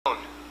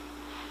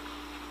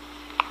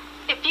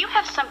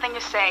have something to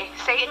say,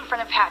 say it in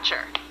front of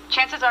Hatcher.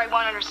 Chances are he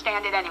won't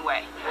understand it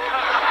anyway.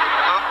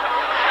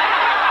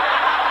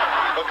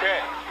 Okay.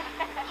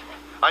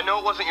 I know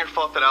it wasn't your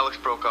fault that Alex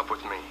broke up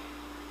with me.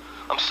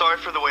 I'm sorry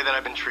for the way that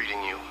I've been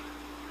treating you.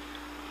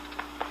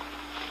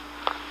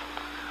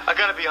 I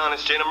gotta be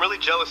honest, Jane, I'm really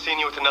jealous seeing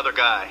you with another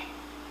guy.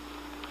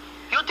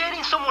 You're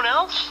dating someone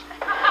else?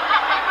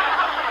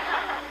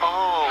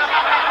 Oh.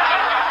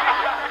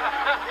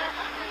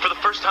 For the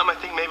first time, I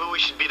think maybe we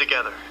should be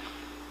together.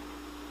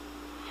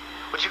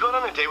 Would you go out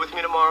on a date with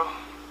me tomorrow?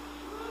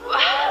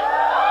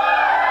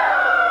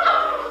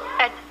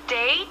 A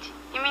date?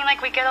 You mean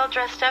like we get all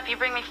dressed up, you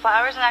bring me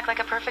flowers and act like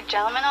a perfect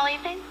gentleman all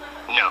evening?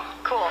 No.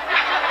 Cool.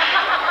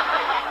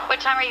 What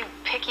time are you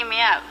picking me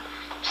up?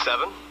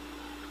 7?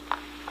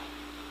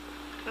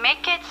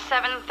 Make it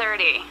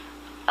 7:30.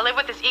 I live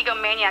with this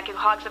egomaniac who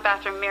hogs the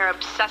bathroom mirror,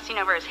 obsessing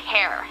over his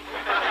hair.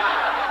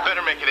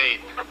 Better make it 8.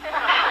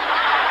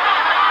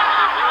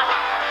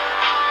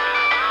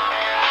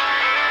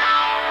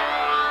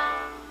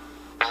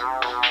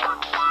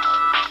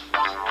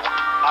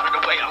 Out of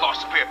the way, I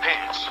lost a pair of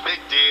pants. Big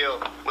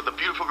deal. With a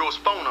beautiful girl's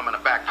phone in the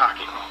back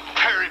pocket.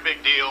 Very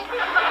big deal.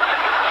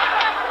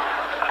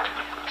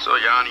 So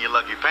you honor your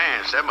lucky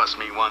pants. That must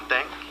mean one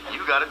thing.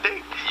 You got a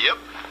date. Yep.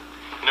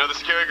 You know the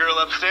scary girl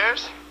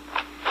upstairs?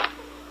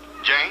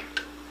 Jane?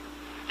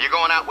 You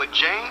going out with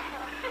Jane?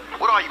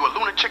 What are you, a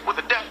lunatic with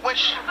a death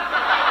wish?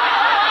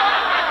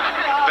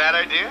 Bad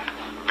idea?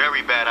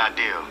 Very bad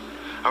idea.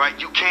 All right,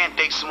 you can't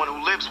date someone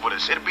who lives with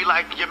us. It'd be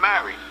like you're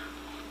married.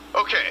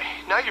 Okay,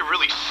 now you're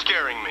really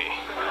scaring me.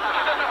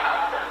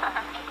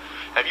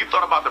 Have you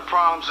thought about the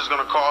problems it's going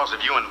to cause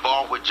if you're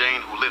involved with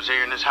Jane who lives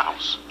here in this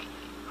house?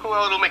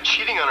 Well, it'll make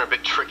cheating on her a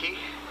bit tricky.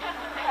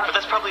 But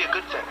that's probably a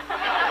good thing.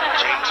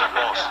 Jane's a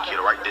boss, kid,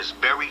 all right? There's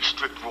very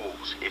strict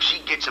rules. If she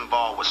gets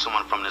involved with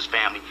someone from this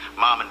family,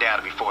 Mom and Dad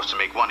will be forced to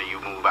make one of you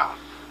move out.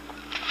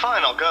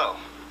 Fine, I'll go.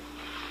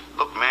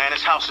 Look, man,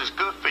 this house is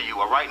good for you,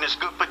 all right? And it's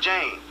good for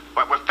Jane.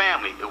 Right? We're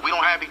family. If we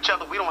don't have each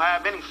other, we don't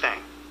have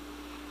anything.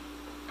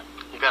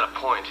 You got a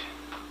point.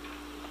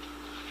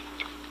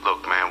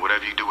 Look, man,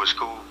 whatever you do is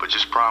cool, but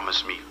just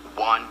promise me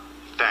one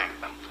thing.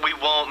 We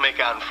won't make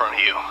out in front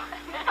of you.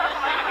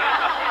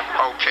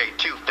 Okay,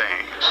 2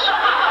 things.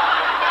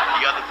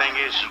 The other thing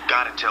is you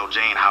gotta tell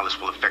Jane how this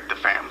will affect the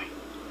family.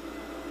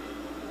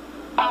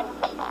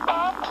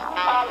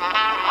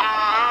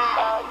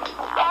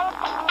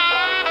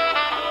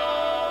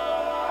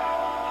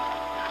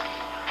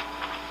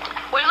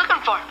 What are you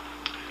looking for?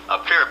 A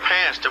pair of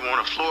pants that were on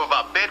the floor of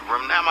our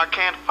bedroom. Now I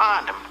can't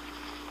find them.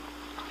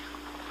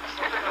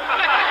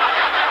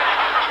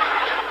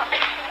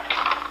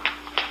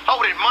 Oh,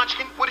 then,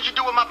 Munchkin, what did you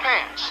do with my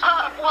pants?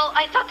 Well,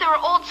 I thought they were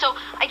old, so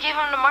I gave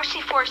them to Marcy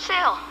for a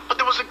sale. But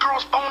there was a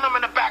girl's phone number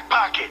in the back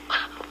pocket.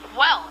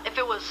 Well, if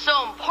it was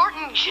so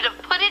important, you should have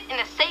put it in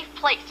a safe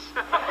place.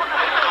 Come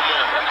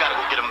on, we gotta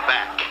go get them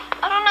back.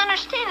 I don't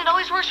understand. It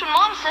always works when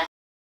Mom says